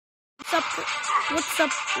What's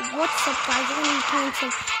up, guys? We're gonna be playing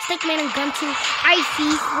some Stickman and Gun 2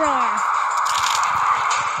 Icy Frost.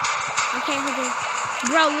 Okay,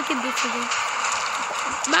 bro, look at this again.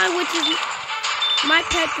 My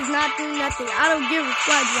pet does not do nothing. I don't give a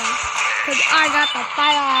fudge, y'all. Cause I got the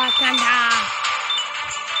fire thunder.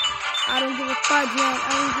 I don't give a fudge, man.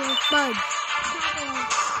 I don't give a fudge.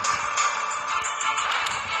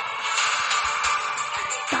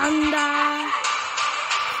 Thunder.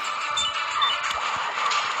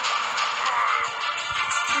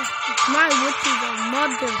 My witch is a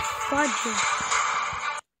motherfucker.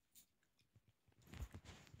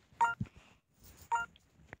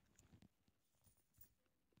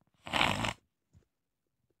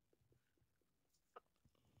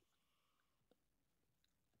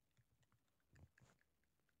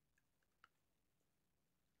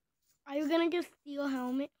 Are you gonna get steel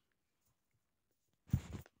helmet?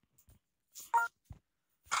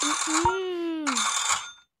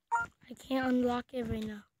 I can't unlock it right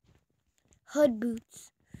now. Hood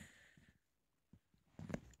boots.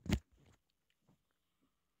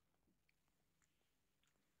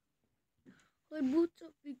 Hood boots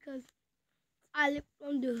up because I live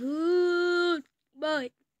from the hood,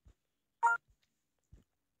 but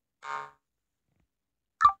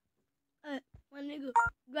my nigga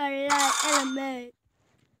got a lot of element.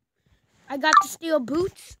 I got the steel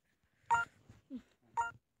boots.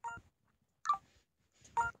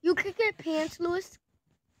 You could get pants, Lewis.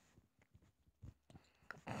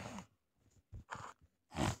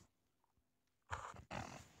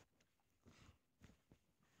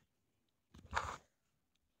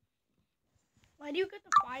 Why do you get the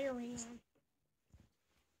fire ring on?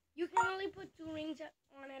 You can only put 2 rings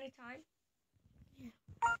on at a time. Yeah.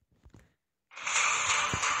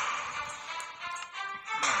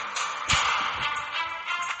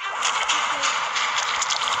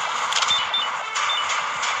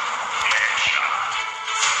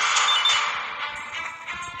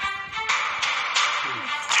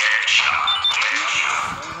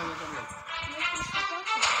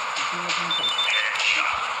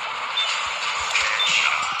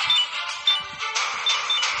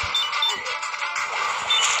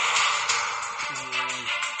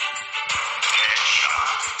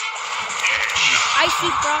 Icy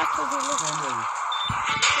Frost over here.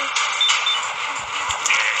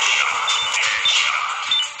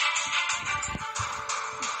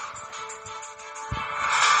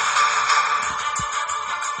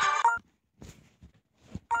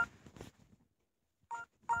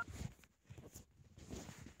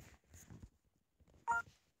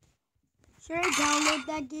 Should I download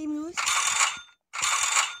that game, Lewis?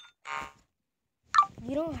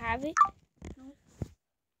 You don't have it? No.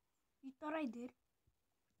 You thought I did?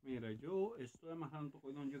 Mira, yo estoy amarrando tu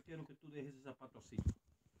cordón. Yo quiero que tú dejes ese zapato así.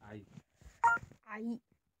 Ahí. Ahí.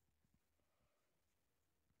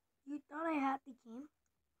 You thought I had the game?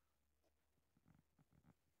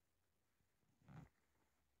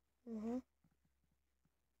 Don't.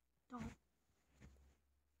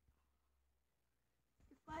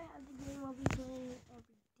 If I had the game, I'll be playing it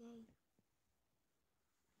every day.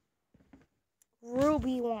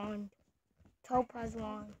 Ruby wand. Topaz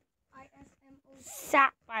wand.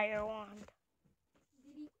 Sapphire wand.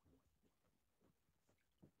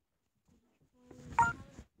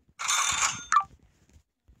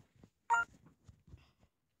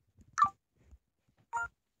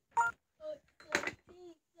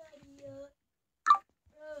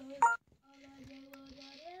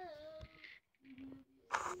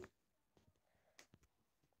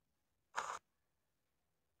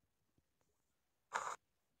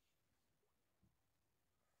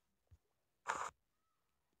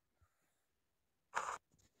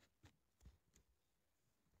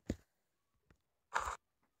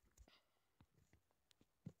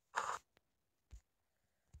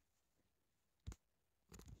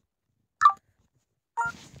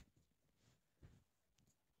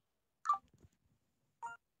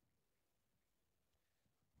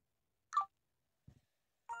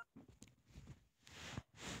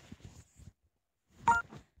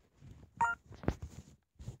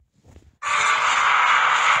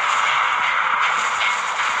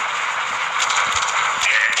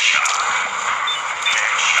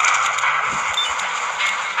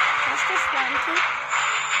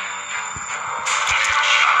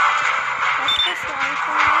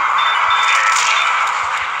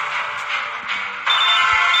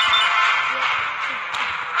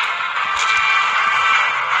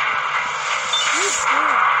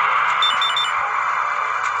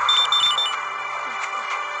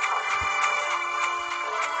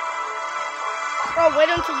 Bro, wait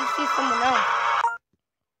until you see someone else.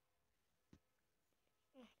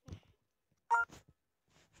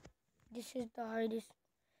 This is the hardest.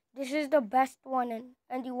 This is the best one,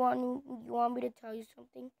 and you want me to tell you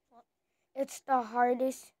something? What? It's the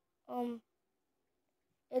hardest.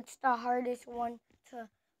 It's the hardest one to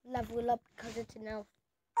level up because it's an elf,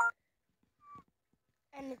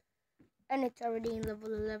 and it's already in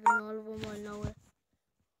level 11. All of them are lower.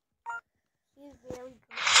 He's very good.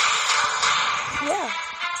 Yeah.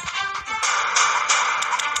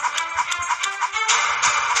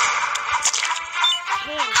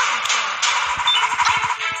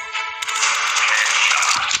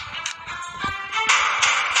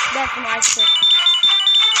 That's my shit.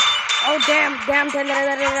 Oh damn.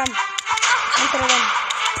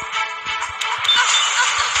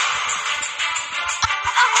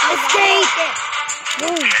 Escape!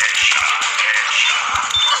 Boom.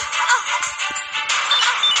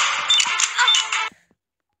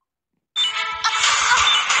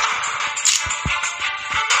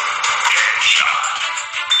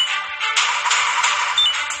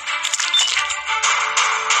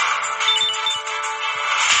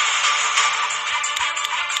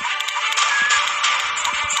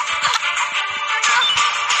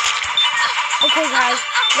 Okay guys,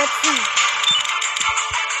 let's see.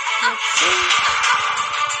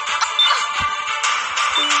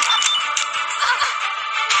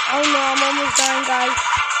 Oh no, I'm almost done, guys.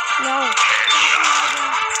 No.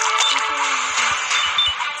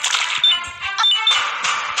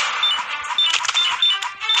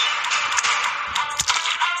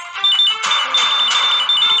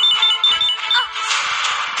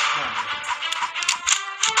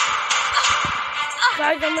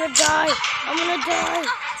 Guys, I'm gonna die.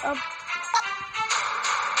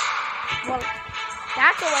 Well,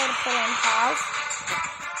 that's a way to put on pause.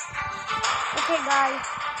 Okay, guys.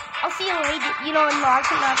 I'll see you later. You know, no, I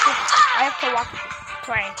have to walk the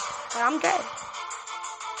train. But I'm dead.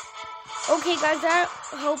 Okay, guys, I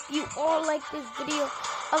hope you all like this video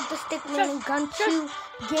of the Stickman and Gun 2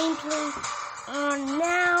 gameplay.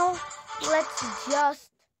 Now, let's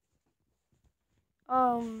just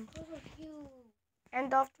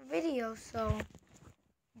end off the video. So,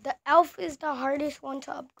 the elf is the hardest one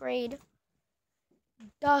to upgrade.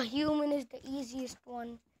 The human is the easiest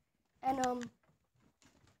one. And,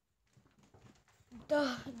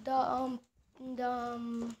 the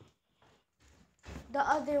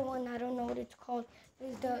other one, I don't know what it's called,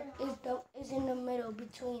 is in the middle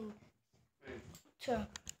between to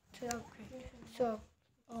upgrade. So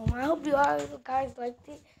I hope you guys liked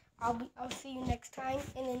it. I'll see you next time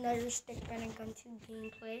in another Stickman and Gun 2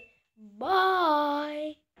 gameplay.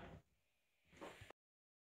 Bye.